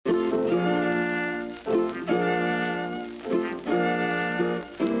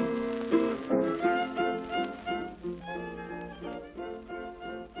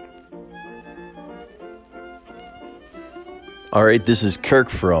All right, this is Kirk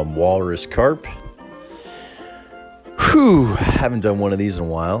from Walrus Carp. Whew, haven't done one of these in a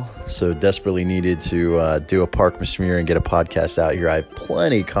while, so desperately needed to do a Parkmas and get a podcast out here. I have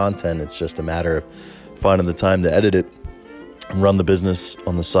plenty of content. It's just a matter of finding the time to edit it and run the business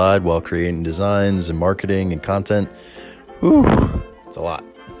on the side while creating designs and marketing and content. Whew, it's a lot.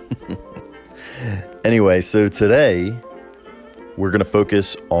 Anyway, so today we're going to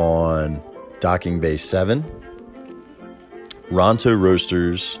focus on Docking Bay 7, Ronto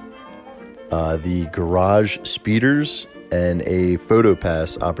Roasters, the Garage Speeders, and a photo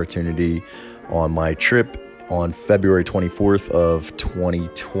pass opportunity on my trip on February 24th of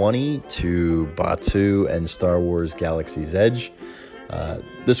 2020 to Batuu and Star Wars Galaxy's Edge.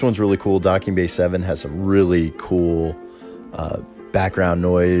 This one's really cool. Docking Bay 7 has some really cool background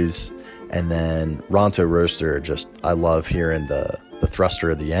noise, and then Ronto Roaster, I love hearing the thruster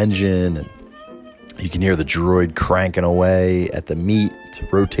of the engine, and you can hear the droid cranking away at the meat to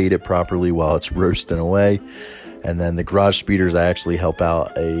rotate it properly while it's roasting away. And then the Garage Speeders, I actually help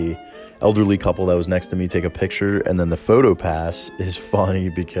out a elderly couple that was next to me take a picture. And then the photo pass is funny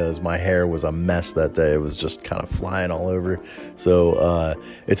because my hair was a mess that day. It was just kind of flying all over. So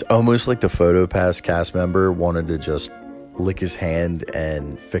it's almost like the photo pass cast member wanted to just lick his hand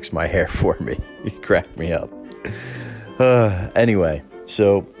and fix my hair for me. He cracked me up. Anyway,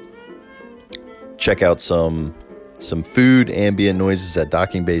 so check out some food, ambient noises at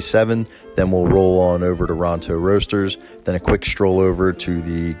Docking Bay 7. Then we'll roll on over to Ronto Roasters. Then a quick stroll over to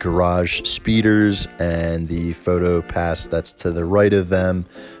the Garage Speeders and the photo pass that's to the right of them,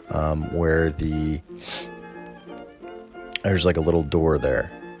 where there's like a little door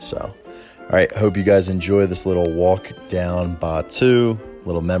there. So, all right, hope you guys enjoy this little walk down Batuu,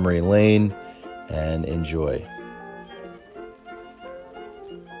 little memory lane, and enjoy.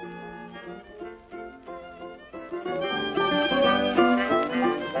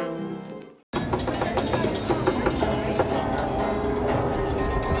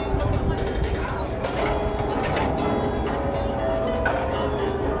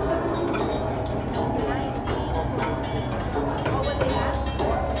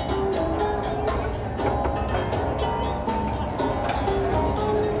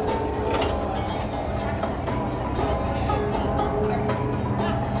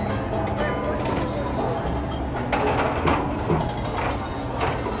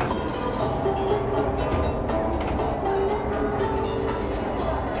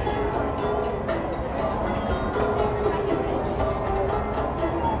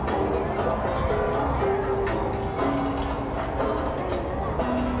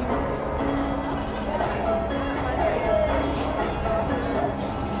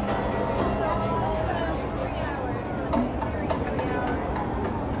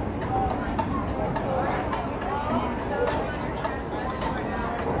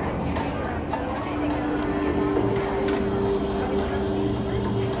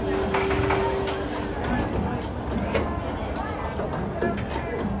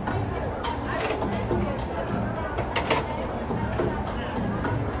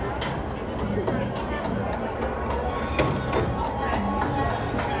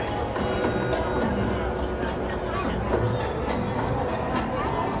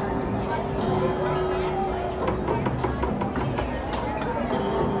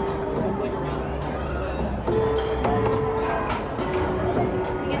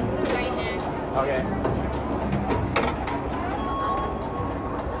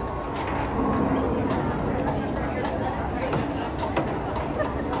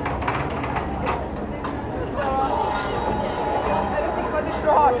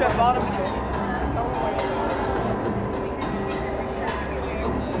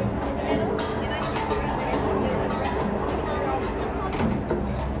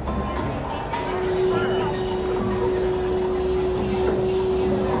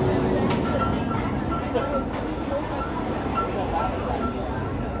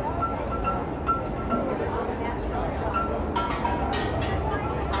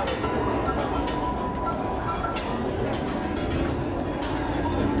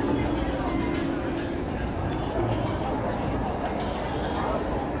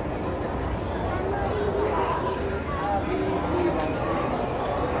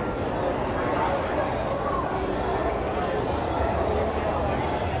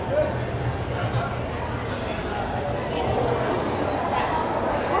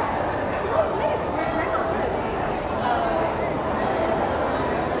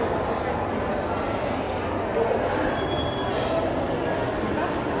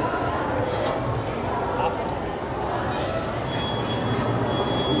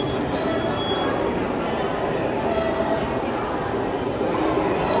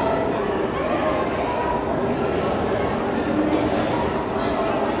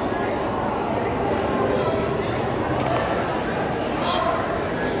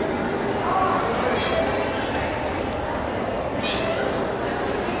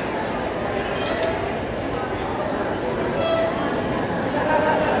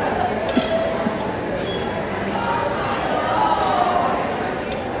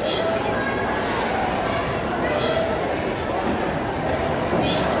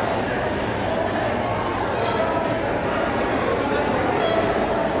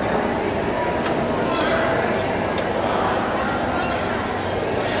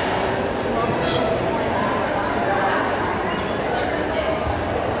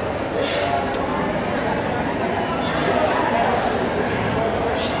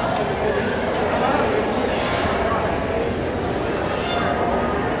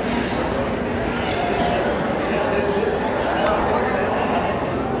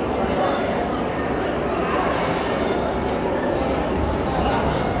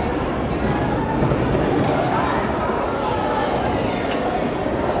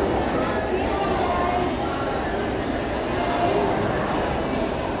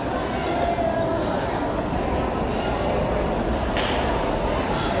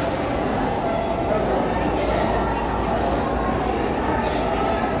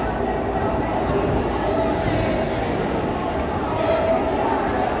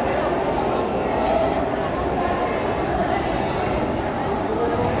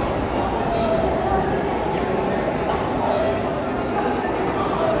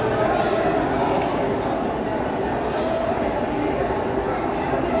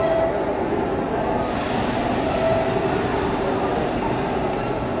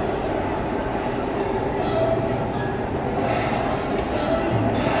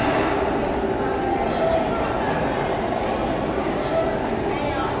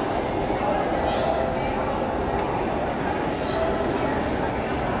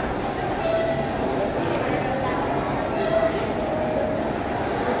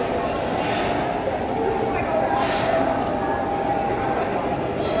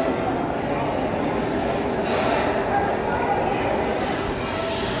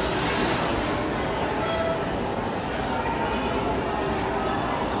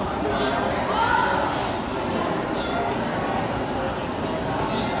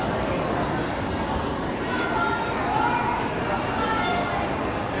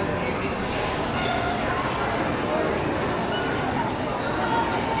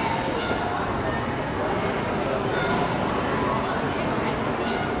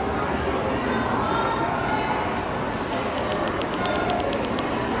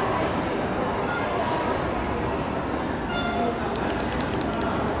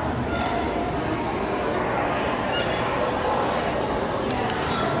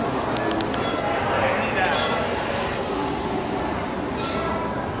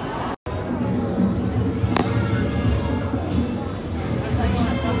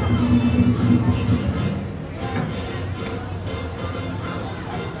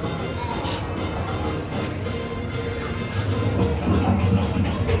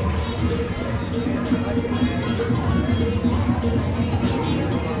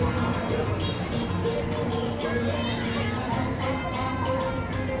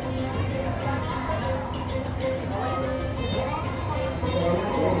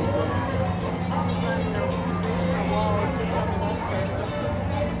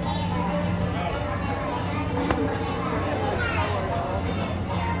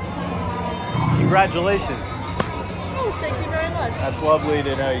 Congratulations. Oh, thank you very much. That's lovely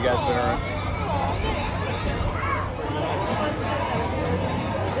to know you guys have been around.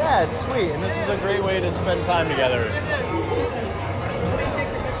 Yeah, it's sweet, and this is a great way to spend time together.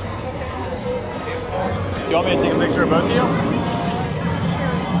 Do you want me to take a picture of both of you?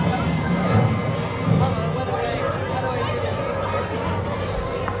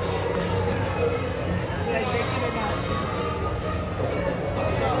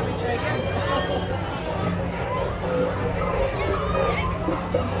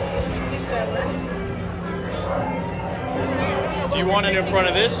 Do you want it in front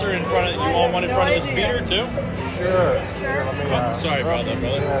of this, or in front of? You want one in front of the speeder too? Sure. Sorry about that,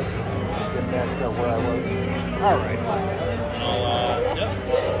 brother. Get back to where I was. All right. Yep.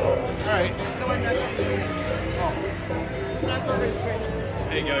 All right.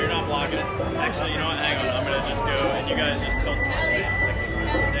 There you go. You're not blocking it. Actually, you know what? Hang on. I'm gonna just go, and you guys just tilt towards me.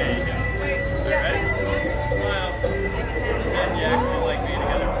 There you go. Ready? Smile. Pretend you actually like being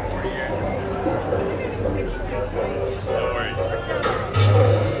together for 40 years. No worries.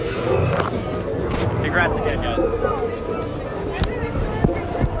 Congrats again, guys.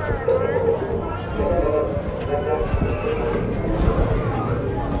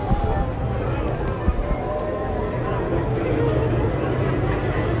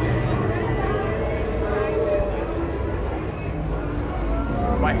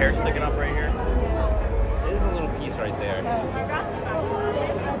 My hair sticking up right here. There's a little piece right there.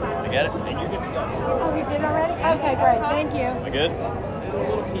 I get it? And you're good to go. Oh, you did already? Okay, great. Thank you. Am I good? There's a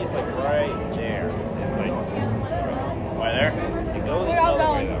little piece like right there. It's like Right there? it goes We're all the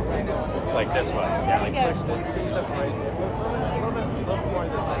way going. though. Like this way? Yeah, like Okay. push this piece up right there. A little more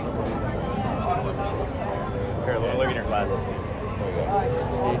this way. Here, look at your glasses.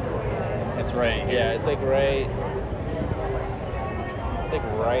 It's right here. Yeah, it's like right. It's like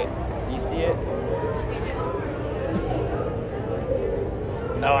right. You see it?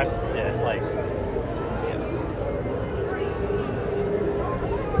 No, yeah, it's like.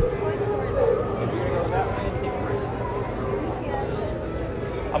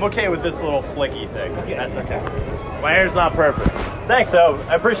 I'm okay with this little flicky thing. Okay. That's okay. My hair's not perfect. Thanks, though.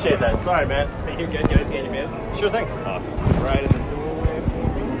 I appreciate that. Sorry, man. You're good. Can I see any man? Sure thing. Awesome. Right in the doorway.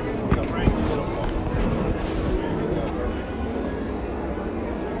 Come right in the middle.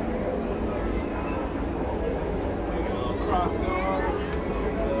 Cross door.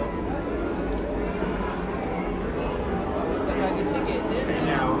 And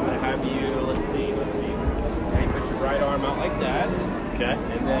now I'm gonna have you. Let's see. Okay, put your right arm out like that, Okay.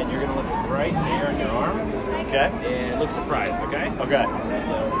 and then you're gonna look right here on your arm, Okay. and look surprised. Okay. Okay.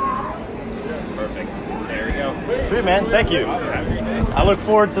 Perfect. There we go. Sweet, man. Thank you. Have a great day. I look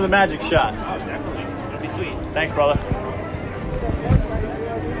forward to the magic shot. Oh, definitely. It'll be sweet. Thanks, brother.